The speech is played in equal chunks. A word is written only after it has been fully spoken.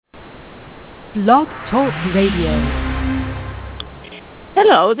Blog Talk Radio.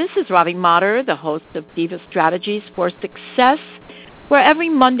 Hello, this is Robbie Motter, the host of Diva Strategies for Success, where every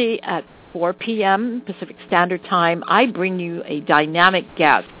Monday at 4 p.m. Pacific Standard Time, I bring you a dynamic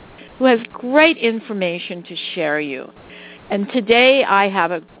guest who has great information to share you. And today I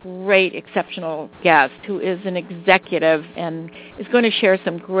have a great, exceptional guest who is an executive and is going to share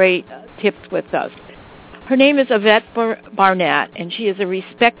some great tips with us. Her name is Ivette Barnett, and she is a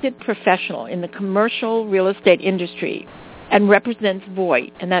respected professional in the commercial real estate industry and represents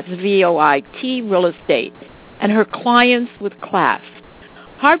Voight, and that's V-O-I-T, real estate, and her clients with class.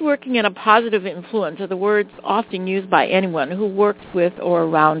 Hardworking and a positive influence are the words often used by anyone who works with or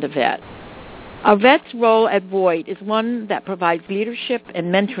around Ivette. Ivette's role at Voight is one that provides leadership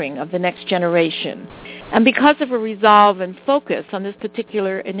and mentoring of the next generation. And because of her resolve and focus on this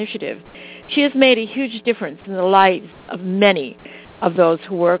particular initiative, she has made a huge difference in the lives of many of those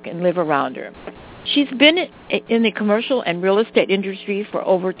who work and live around her. She's been in the commercial and real estate industry for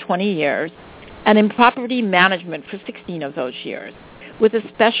over 20 years and in property management for 16 of those years, with a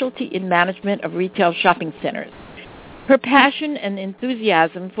specialty in management of retail shopping centers. Her passion and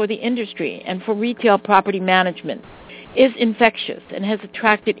enthusiasm for the industry and for retail property management is infectious and has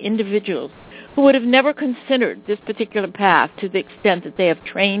attracted individuals who would have never considered this particular path to the extent that they have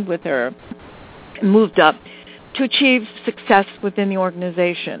trained with her and moved up to achieve success within the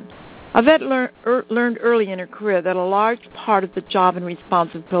organization. Ivette learned early in her career that a large part of the job and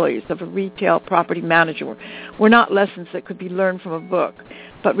responsibilities of a retail property manager were not lessons that could be learned from a book,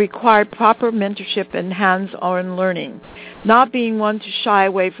 but required proper mentorship and hands-on learning. Not being one to shy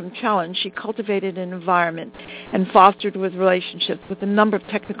away from challenge, she cultivated an environment and fostered with relationships with a number of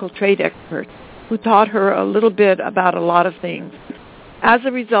technical trade experts who taught her a little bit about a lot of things. As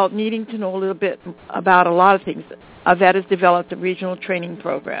a result, needing to know a little bit about a lot of things, Ivette has developed a regional training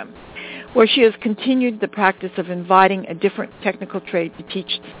program where she has continued the practice of inviting a different technical trade to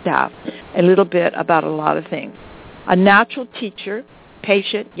teach the staff a little bit about a lot of things. A natural teacher,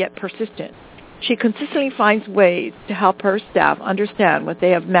 patient yet persistent, she consistently finds ways to help her staff understand what they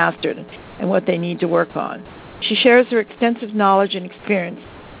have mastered and what they need to work on. She shares her extensive knowledge and experience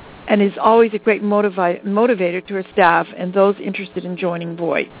and is always a great motivator to her staff and those interested in joining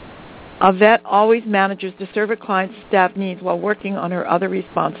Voight. Ivette always manages to serve her clients' staff needs while working on her other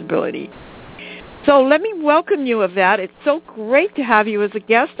responsibilities. So let me welcome you, Ivette. It's so great to have you as a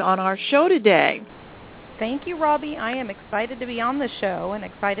guest on our show today. Thank you, Robbie. I am excited to be on the show and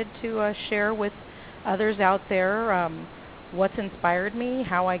excited to share with others out there what's inspired me,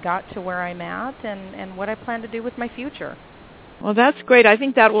 how I got to where I'm at, and what I plan to do with my future. Well, that's great. I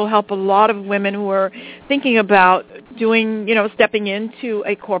think that will help a lot of women who are thinking about stepping into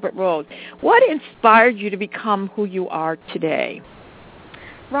a corporate role. What inspired you to become who you are today?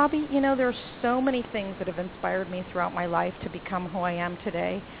 Robbie, there are so many things that have inspired me throughout my life to become who I am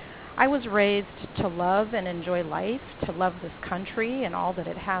today. I was raised to love and enjoy life, to love this country and all that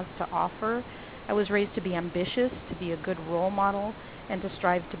it has to offer. I was raised to be ambitious, to be a good role model, and to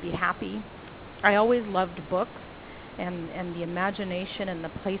strive to be happy. I always loved books and the imagination and the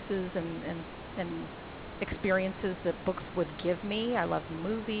places and experiences that books would give me. I love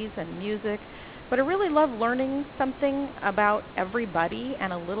movies and music, but I really love learning something about everybody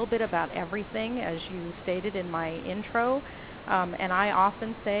and a little bit about everything, as you stated in my intro. And I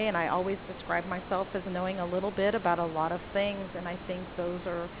often say, and I always describe myself as knowing a little bit about a lot of things, and I think those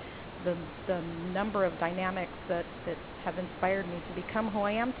are the number of dynamics that have inspired me to become who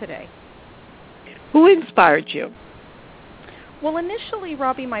I am today. Who inspired you? Well, initially,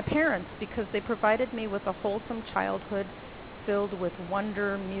 Robbie, my parents, because they provided me with a wholesome childhood filled with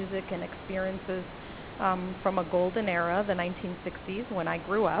wonder, music, and experiences from a golden era, the 1960s, when I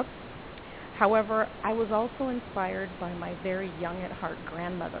grew up. However, I was also inspired by my very young-at-heart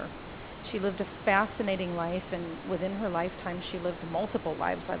grandmother. She lived a fascinating life, and within her lifetime, she lived multiple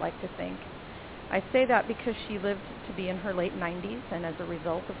lives, I like to think. I say that because she lived to be in her late 90s, and as a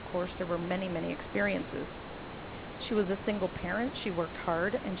result, of course, there were many, many experiences. She was a single parent. She worked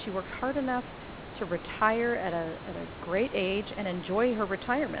hard, and she worked hard enough to retire at a great age and enjoy her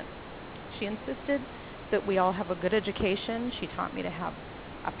retirement. She insisted that we all have a good education. She taught me to have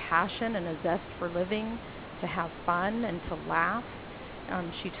a passion and a zest for living, to have fun and to laugh.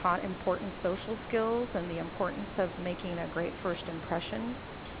 She taught important social skills and the importance of making a great first impression,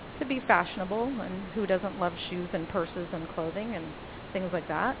 to be fashionable, and who doesn't love shoes and purses and clothing and things like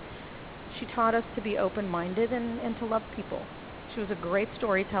that. She taught us to be open-minded and to love people. She was a great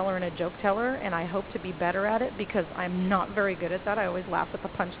storyteller and a joke teller, and I hope to be better at it because I'm not very good at that. I always laugh at the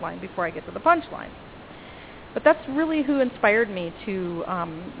punchline before I get to the punchline. But that's really who inspired me to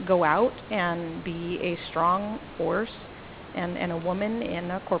go out and be a strong force and a woman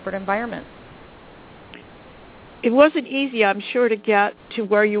in a corporate environment. It wasn't easy, I'm sure, to get to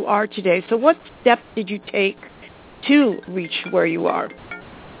where you are today. So what steps did you take to reach where you are?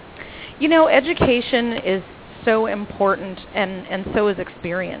 You know, education is so important, and so is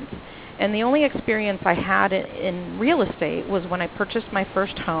experience. And the only experience I had in real estate was when I purchased my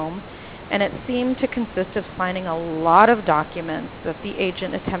first home, and it seemed to consist of signing a lot of documents that the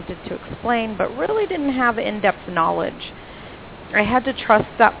agent attempted to explain, but really didn't have in-depth knowledge. I had to trust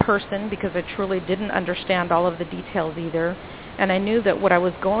that person because I truly didn't understand all of the details either, and I knew that what I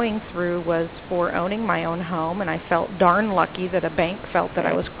was going through was for owning my own home, and I felt darn lucky that a bank felt that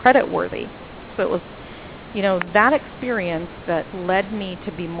I was credit-worthy. So it was, you know, that experience that led me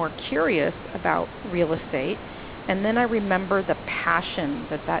to be more curious about real estate. And then I remember the passion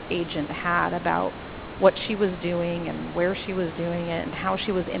that that agent had about what she was doing and where she was doing it and how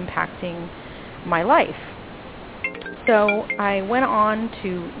she was impacting my life. So I went on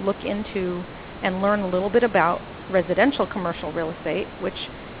to look into and learn a little bit about residential commercial real estate, which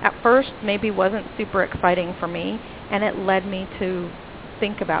at first maybe wasn't super exciting for me, and it led me to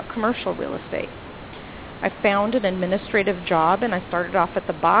think about commercial real estate. I found an administrative job, and I started off at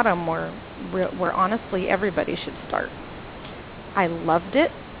the bottom where honestly everybody should start. I loved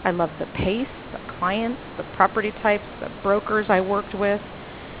it. I loved the pace, the clients, the property types, the brokers I worked with.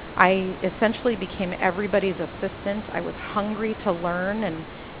 I essentially became everybody's assistant. I was hungry to learn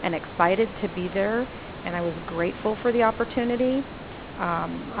and excited to be there, and I was grateful for the opportunity.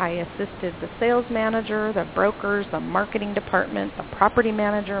 I assisted the sales manager, the brokers, the marketing department, the property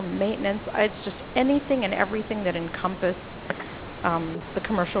manager, maintenance. It's just anything and everything that encompassed the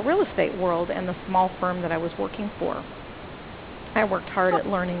commercial real estate world and the small firm that I was working for. I worked hard at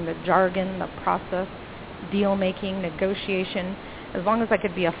learning the jargon, the process, deal-making, negotiation. As long as I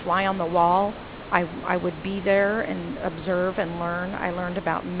could be a fly on the wall, I would be there and observe and learn. I learned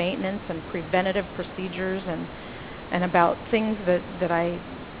about maintenance and preventative procedures and about things that I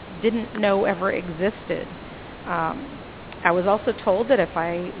didn't know ever existed. I was also told that if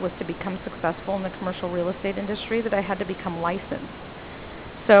I was to become successful in the commercial real estate industry, that I had to become licensed.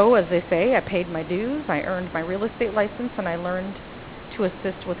 So, as they say, I paid my dues, I earned my real estate license, and I learned to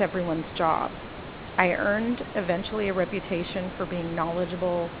assist with everyone's job. I earned eventually a reputation for being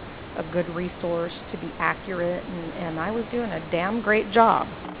knowledgeable, a good resource, to be accurate, and I was doing a damn great job.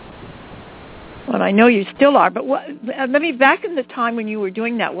 Well, I know you still are, but back in the time when you were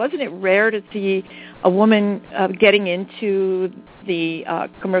doing that, wasn't it rare to see a woman getting into the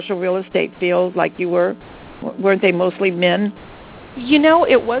commercial real estate field like you were? Weren't they mostly men? You know,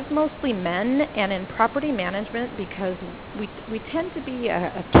 it was mostly men, and in property management, because we tend to be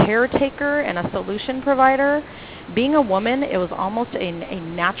a caretaker and a solution provider, being a woman, it was almost a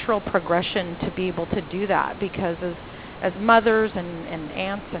natural progression to be able to do that, because as mothers and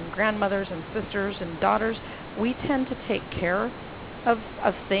aunts and grandmothers and sisters and daughters, we tend to take care of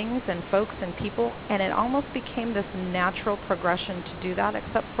things and folks and people, and it almost became this natural progression to do that,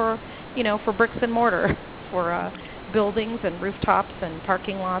 except for, you know, for bricks and mortar, for buildings and rooftops and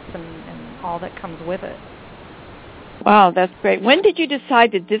parking lots and all that comes with it. Wow, that's great. When did you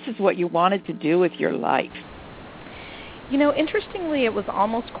decide that this is what you wanted to do with your life? You know, interestingly, it was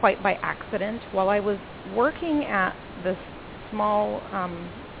almost quite by accident. While I was working at this small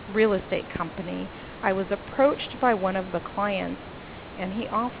real estate company, I was approached by one of the clients, and he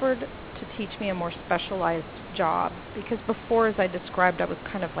offered to teach me a more specialized job, because before, as I described, I was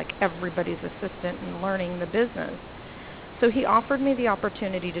kind of like everybody's assistant and learning the business. So he offered me the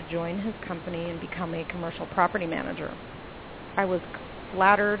opportunity to join his company and become a commercial property manager. I was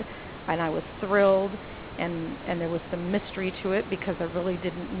flattered, and I was thrilled, and there was some mystery to it because I really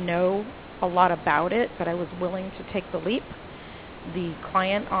didn't know a lot about it, but I was willing to take the leap. The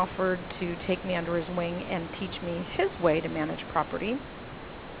client offered to take me under his wing and teach me his way to manage property.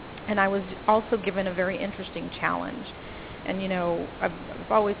 And I was also given a very interesting challenge. And, you know, I've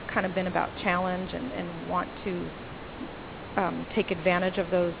always kind of been about challenge and want to take advantage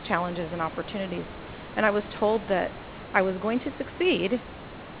of those challenges and opportunities. And I was told that I was going to succeed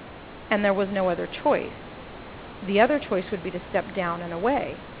and there was no other choice. The other choice would be to step down and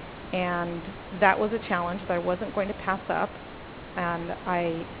away. And that was a challenge that I wasn't going to pass up. And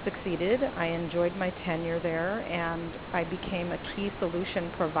I succeeded. I enjoyed my tenure there, and I became a key solution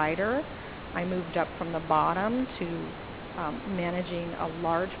provider. I moved up from the bottom to managing a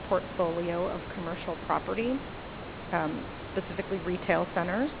large portfolio of commercial property, specifically retail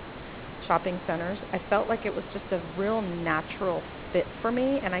centers, shopping centers. I felt like it was just a real natural fit for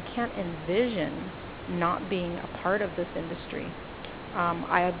me, and I can't envision not being a part of this industry.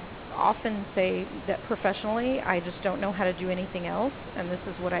 I often say that professionally, I just don't know how to do anything else, and this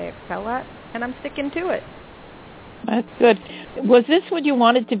is what I excel at, and I'm sticking to it. That's good. Was this what you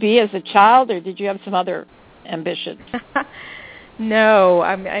wanted to be as a child, or did you have some other ambitions? No,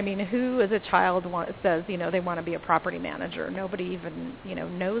 I mean, who as a child says, they want to be a property manager? Nobody even,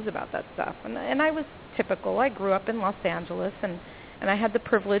 knows about that stuff. And I was typical. I grew up in Los Angeles, and I had the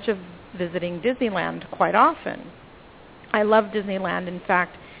privilege of visiting Disneyland quite often. I love Disneyland. In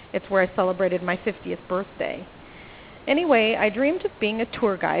fact, it's where I celebrated my 50th birthday. Anyway, I dreamed of being a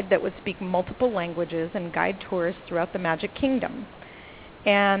tour guide that would speak multiple languages and guide tourists throughout the Magic Kingdom.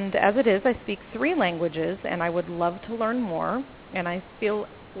 And as it is, I speak 3 languages, and I would love to learn more. And I feel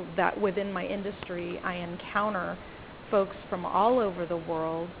that within my industry, I encounter folks from all over the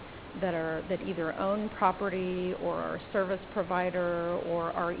world that either own property or are a service provider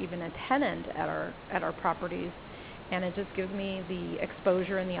or are even a tenant at our properties. And it just gives me the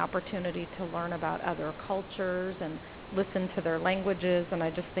exposure and the opportunity to learn about other cultures and listen to their languages, and I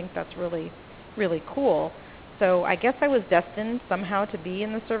just think that's really, really cool. So I guess I was destined somehow to be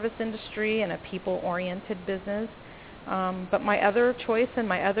in the service industry and a people-oriented business. But my other choice and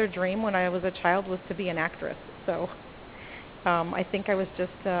my other dream when I was a child was to be an actress. So I think I was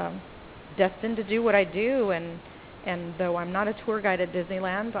just destined to do what I do, and though I'm not a tour guide at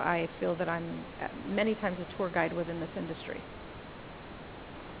Disneyland, I feel that I'm many times a tour guide within this industry.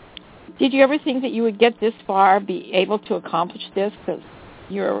 Did you ever think that you would get this far, be able to accomplish this? Because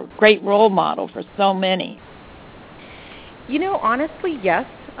you're a great role model for so many. Honestly, yes.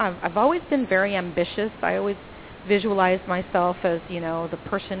 I've always been very ambitious. I always visualized myself as, the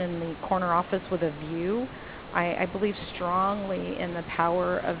person in the corner office with a view. I believe strongly in the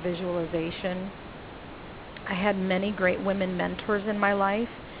power of visualization. I had many great women mentors in my life,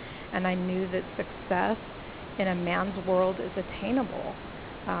 and I knew that success in a man's world is attainable.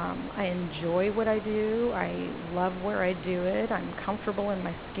 I enjoy what I do. I love where I do it. I'm comfortable in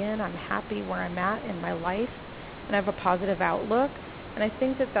my skin. I'm happy where I'm at in my life, and I have a positive outlook. And I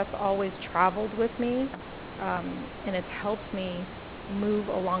think that that's always traveled with me, and it's helped me move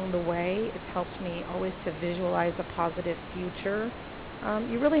along the way. It's helped me always to visualize a positive future.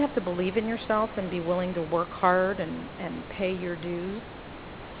 You really have to believe in yourself and be willing to work hard and pay your dues.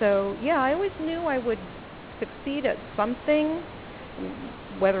 So, yeah, I always knew I would succeed at something,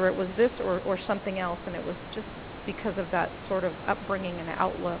 whether it was this or something else, and it was just because of that sort of upbringing and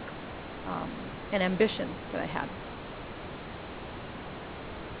outlook and ambition that I had.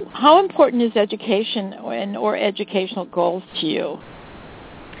 How important is education or educational goals to you?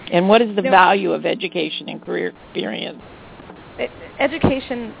 And what is the value of education and career experience?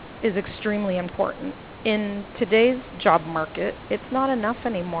 Education is extremely important. In today's job market, it's not enough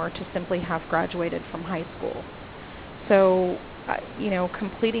anymore to simply have graduated from high school. So,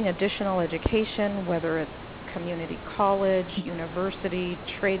 completing additional education, whether it's community college, university,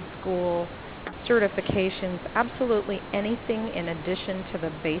 trade school, certifications, absolutely anything in addition to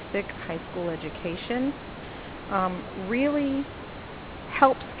the basic high school education, really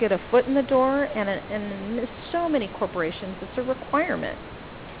helps get a foot in the door, and in so many corporations, it's a requirement.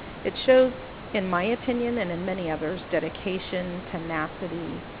 It shows, in my opinion and in many others, dedication,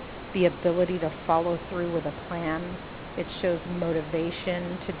 tenacity, the ability to follow through with a plan. It shows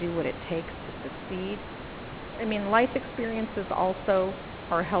motivation to do what it takes to succeed. I mean, life experiences also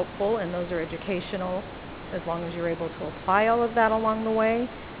are helpful, and those are educational as long as you're able to apply all of that along the way.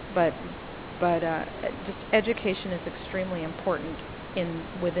 But just education is extremely important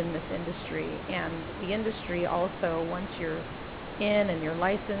within this industry. And the industry also, once you're in and you're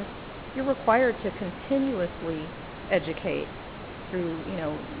licensed, you're required to continuously educate through,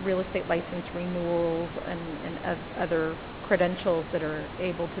 real estate license renewals and other credentials that are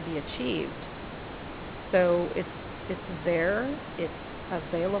able to be achieved. So it's there, it's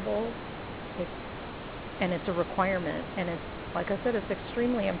available, and it's a requirement. And it's, like I said, it's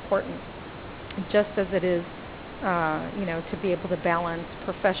extremely important, just as it is, to be able to balance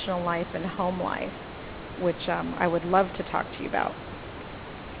professional life and home life, which I would love to talk to you about.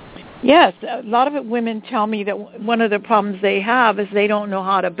 Yes, a lot of women tell me that one of the problems they have is they don't know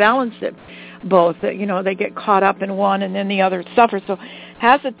how to balance it both. They get caught up in one and then the other suffers. So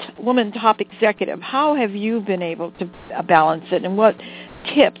as a woman top executive, how have you been able to balance it, and what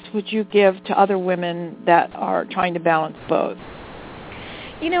tips would you give to other women that are trying to balance both?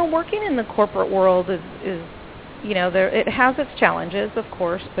 Working in the corporate world is it has its challenges, of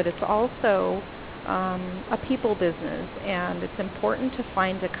course, but it's also a people business, and it's important to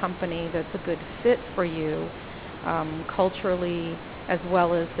find a company that's a good fit for you culturally as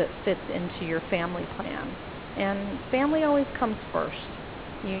well as that fits into your family plan. And family always comes first.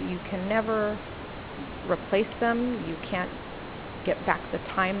 You can never replace them. You can't get back the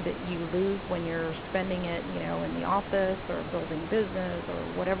time that you lose when you're spending it, in the office or building business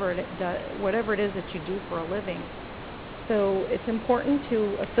or whatever it is that you do for a living. So it's important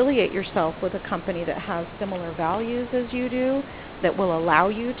to affiliate yourself with a company that has similar values as you do, that will allow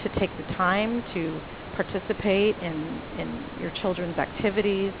you to take the time to participate in your children's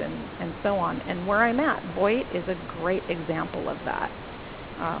activities and so on. And where I'm at, Voight is a great example of that.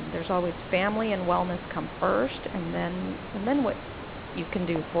 There's always family and wellness come first, and then what you can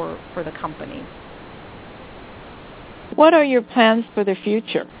do for the company. What are your plans for the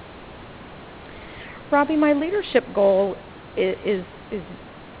future? Robbie, my leadership goal is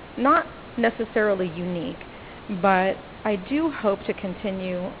not necessarily unique, but I do hope to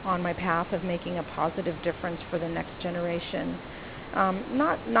continue on my path of making a positive difference for the next generation,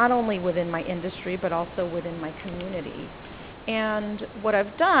 not only within my industry, but also within my community. And what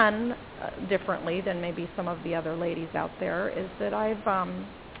I've done differently than maybe some of the other ladies out there is that I've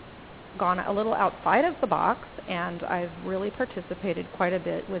gone a little outside of the box, and I've really participated quite a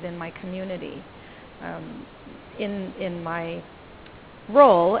bit within my community. In my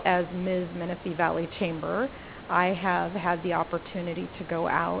role as Ms. Menifee Valley Chamber, I have had the opportunity to go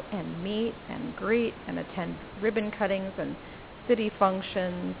out and meet and greet and attend ribbon cuttings and city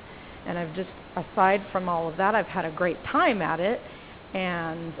functions, and I've just, aside from all of that, I've had a great time at it,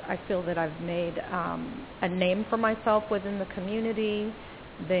 and I feel that I've made a name for myself within the community.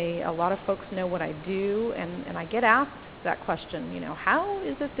 A lot of folks know what I do, and I get asked that question, how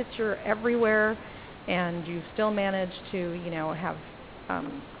is it that you're everywhere and you still manage to, have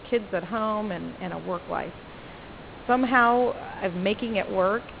kids at home and a work life? Somehow I'm making it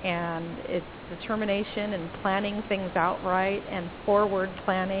work, and it's determination and planning things out right and forward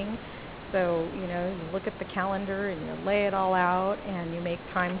planning. So, you look at the calendar and you lay it all out and you make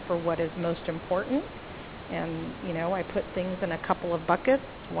time for what is most important. And, I put things in a couple of buckets.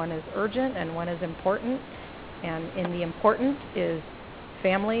 One is urgent and one is important. And in the important is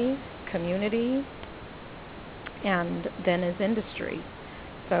family, community, and then is industry.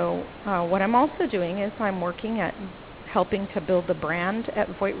 So what I'm also doing is I'm working at helping to build the brand at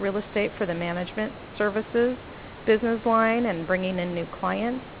Voight Real Estate for the management services business line and bringing in new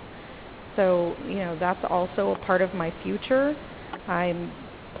clients. So, that's also a part of my future. I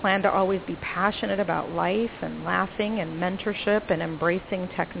plan to always be passionate about life and laughing and mentorship and embracing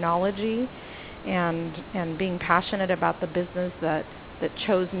technology and being passionate about the business that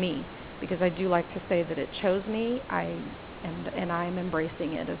chose me, because I do like to say that it chose me, and I'm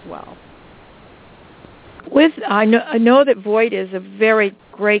embracing it as well. I know that Voight is a very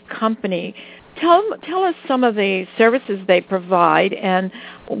great company. Tell us some of the services they provide, and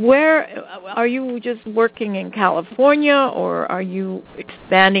where are you just working in California, or are you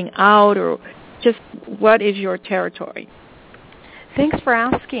expanding out, or just what is your territory? Thanks for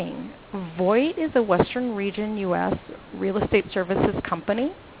asking. Voight is a Western Region U.S. real estate services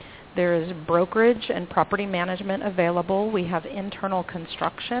company. There is brokerage and property management available. We have internal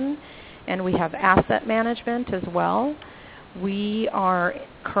construction, and we have asset management as well. We are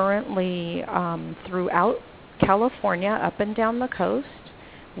currently throughout California, up and down the coast.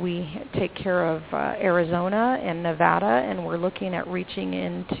 We take care of Arizona and Nevada, and we're looking at reaching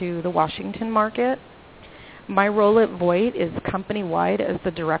into the Washington market. My role at Voight is company-wide as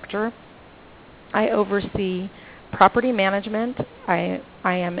the director. I oversee property management. I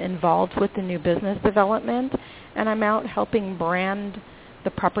am involved with the new business development, and I'm out helping brand the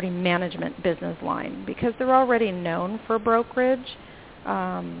property management business line because they're already known for brokerage,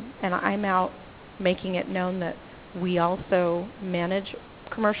 and I'm out making it known that we also manage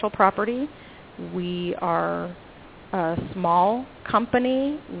commercial property. We are a small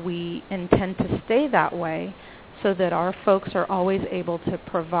company. We intend to stay that way so that our folks are always able to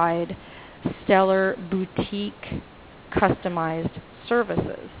provide stellar boutique customized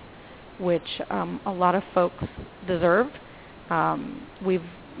services, which a lot of folks deserve.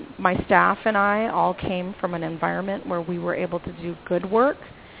 My staff and I all came from an environment where we were able to do good work.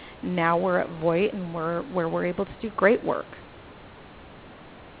 Now we're at Voight, and where we're able to do great work.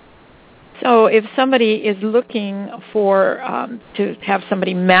 So if somebody is looking for to have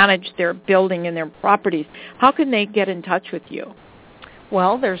somebody manage their building and their properties, how can they get in touch with you?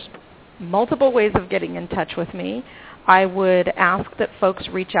 Well, there's multiple ways of getting in touch with me. I would ask that folks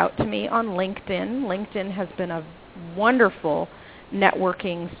reach out to me on LinkedIn. LinkedIn has been a wonderful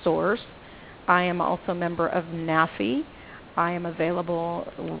networking source. I am also a member of NAFI. I am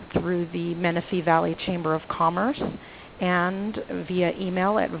available through the Menifee Valley Chamber of Commerce. and via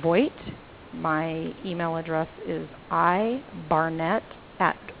email at Voight. My email address is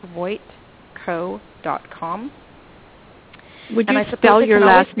ibarnett@voightco.com. Would you spell your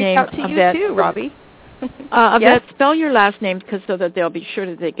last name, Yvette? You too, Robbie. Yvette, yes? spell your last name so that they'll be sure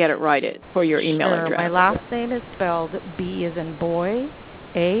that they get it right for your email address. My last name is spelled B as in boy,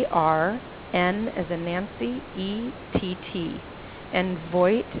 A-R-N as in Nancy, E-T-T. And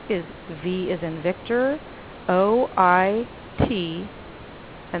Voight is V as in Victor, O-I-T,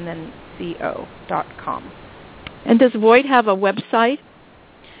 and then C-O.com. And does Voight have a website?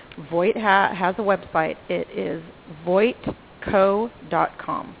 Voight has a website. It is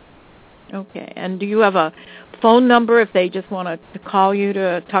voightco.com. Okay. And do you have a phone number if they just want to call you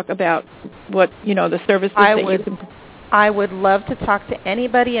to talk about what, the services you can... I would love to talk to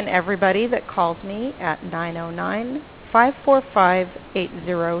anybody and everybody that calls me at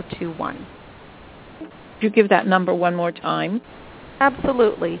 909-545-8021. Could you give that number one more time?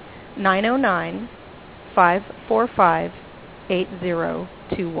 Absolutely.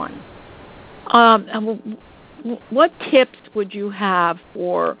 909-545-8021. What tips would you have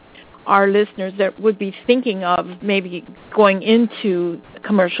for our listeners that would be thinking of maybe going into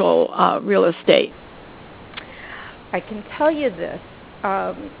commercial real estate? I can tell you this.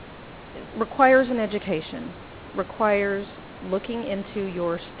 It requires an education, requires looking into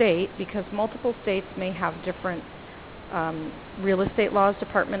your state, because multiple states may have different real estate laws,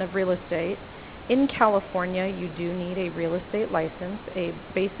 Department of Real Estate. In California, you do need a real estate license. A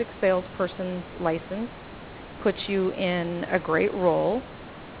basic salesperson's license puts you in a great role.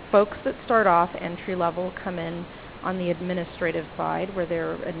 Folks that start off entry level come in on the administrative side, where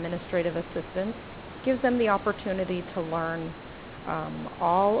they're administrative assistants. Gives them the opportunity to learn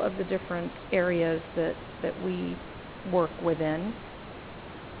all of the different areas that we work within.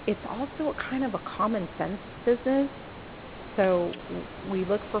 It's also kind of a common sense business. So we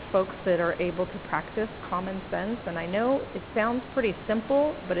look for folks that are able to practice common sense. And I know it sounds pretty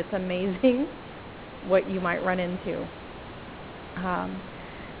simple, but it's amazing what you might run into.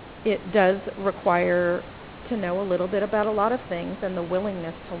 It does require to know a little bit about a lot of things, and the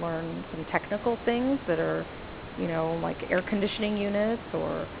willingness to learn some technical things that are, like air conditioning units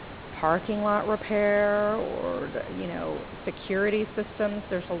or parking lot repair or, security systems.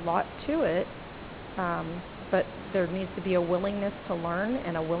 There's a lot to it, but there needs to be a willingness to learn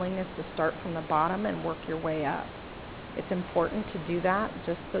and a willingness to start from the bottom and work your way up. It's important to do that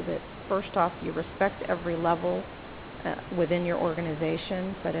just so that, first off, you respect every level within your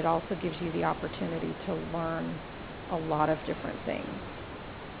organization, but it also gives you the opportunity to learn a lot of different things.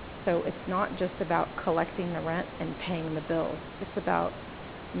 So it's not just about collecting the rent and paying the bills. It's about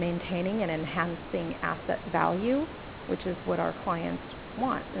maintaining and enhancing asset value, which is what our clients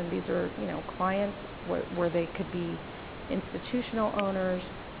want. And these are, clients where they could be institutional owners,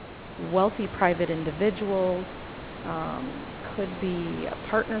 wealthy private individuals, could be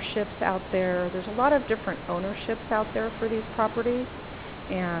partnerships out there. There's a lot of different ownerships out there for these properties,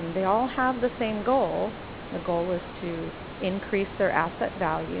 and they all have the same goal. The goal is to increase their asset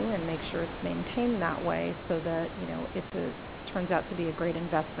value and make sure it's maintained that way so that, it turns out to be a great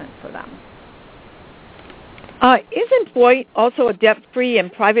investment for them. Isn't Voight also a debt-free and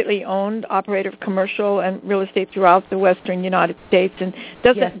privately owned operator of commercial and real estate throughout the western United States? And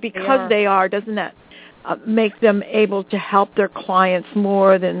doesn't that make them able to help their clients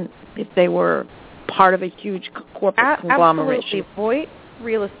more than if they were part of a huge corporate conglomeration? Absolutely. Voight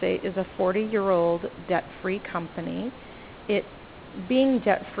Real Estate is a 40-year-old debt-free company. Being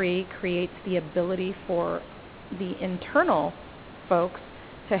debt-free creates the ability for the internal folks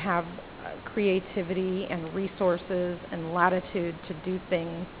to have creativity and resources and latitude to do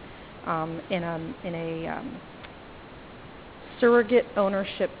things in a surrogate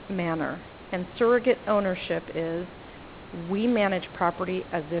ownership manner. And surrogate ownership is we manage property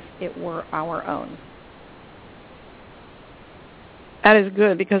as if it were our own. That is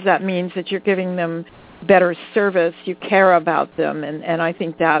good, because that means that you're giving them better service, you care about them, and I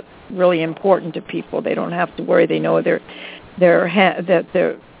think that's really important to people. They don't have to worry. They know they've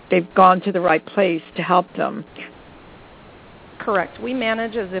gone to the right place to help them. Correct. We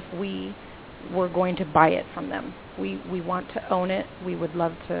manage as if we were going to buy it from them. We want to own it. We would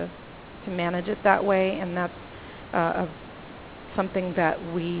love to manage it that way, and that's something that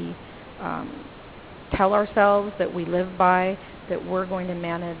we tell ourselves that we live by, that we're going to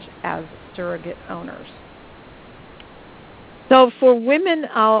manage as surrogate owners. So for women,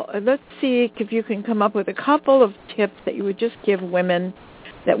 let's see if you can come up with a couple of tips that you would just give women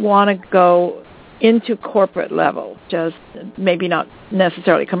that want to go into corporate level, just maybe not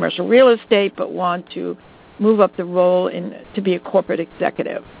necessarily commercial real estate, but want to move up the role to be a corporate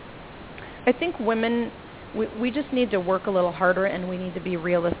executive? I think women, we just need to work a little harder, and we need to be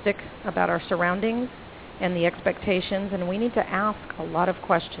realistic about our surroundings and the expectations, and we need to ask a lot of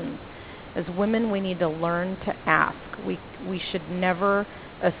questions. As women, we need to learn to ask. We should never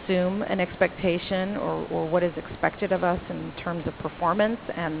assume an expectation or what is expected of us in terms of performance,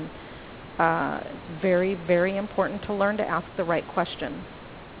 and it's very, very important to learn to ask the right question.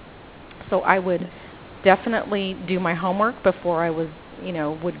 So I would definitely do my homework before I would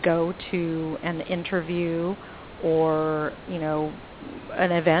go to an interview or,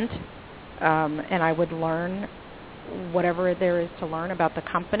 an event, and I would learn whatever there is to learn about the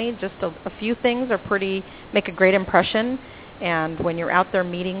company. Just a few things make a great impression. And when you're out there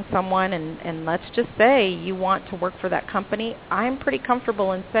meeting someone, and let's just say you want to work for that company, I'm pretty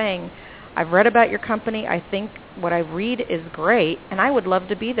comfortable in saying, I've read about your company, I think what I read is great, and I would love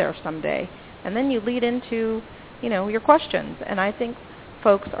to be there someday. And then you lead into, your questions. And I think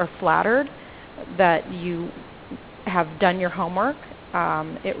folks are flattered that you have done your homework.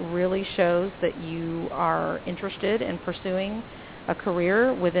 It really shows that you are interested in pursuing a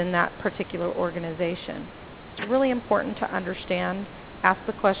career within that particular organization. It's really important to understand, ask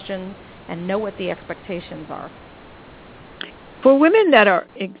the questions, and know what the expectations are. For women that are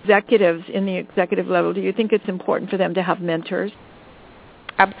executives in the executive level, do you think it's important for them to have mentors?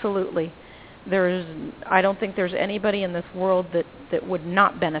 Absolutely. I don't think there's anybody in this world that would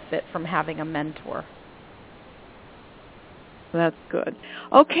not benefit from having a mentor. That's good.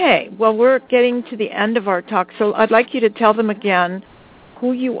 Okay, well, we're getting to the end of our talk, so I'd like you to tell them again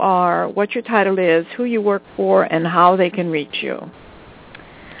who you are, what your title is, who you work for, and how they can reach you.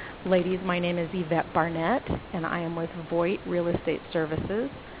 Ladies, my name is Yvette Barnett, and I am with Voight Real Estate Services.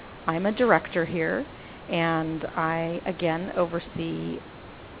 I'm a director here, and I, again, oversee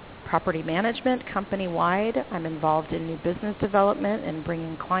property management company-wide. I'm involved in new business development and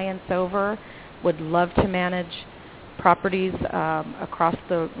bringing clients over. Would love to manage properties across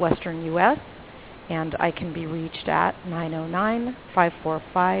the western U.S., and I can be reached at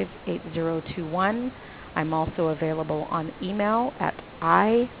 909-545-8021. I'm also available on email at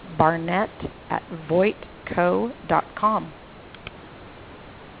ibarnett@voightco.com.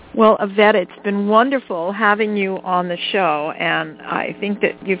 Well, Ivette, it's been wonderful having you on the show, and I think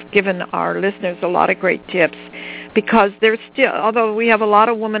that you've given our listeners a lot of great tips, because there's still, although we have a lot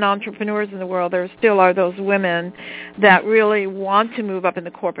of women entrepreneurs in the world, there still are those women that really want to move up in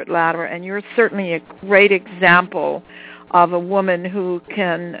the corporate ladder, and you're certainly a great example of a woman who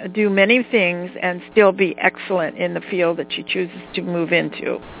can do many things and still be excellent in the field that she chooses to move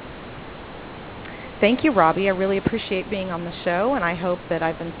into. Thank you, Robbie. I really appreciate being on the show, and I hope that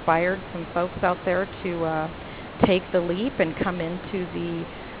I've inspired some folks out there to take the leap and come into the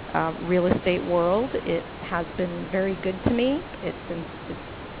real estate world. It has been very good to me. It's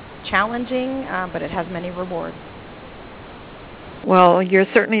challenging, but it has many rewards. Well, you're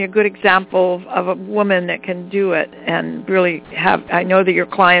certainly a good example of a woman that can do it and really I know that your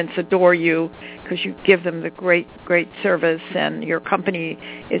clients adore you because you give them the great service, and your company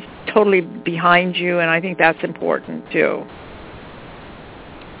is totally behind you, and I think that's important too.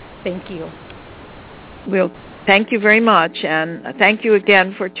 Thank you. Well, thank you very much, and thank you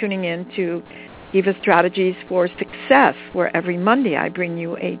again for tuning in to Diva Strategies for Success, where every Monday I bring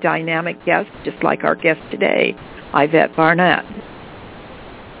you a dynamic guest, just like our guest today, Ivette Barnett.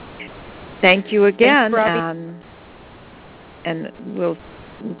 Thank you again, and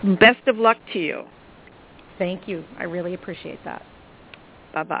best of luck to you. Thank you. I really appreciate that.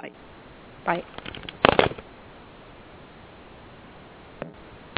 Bye-bye. Bye.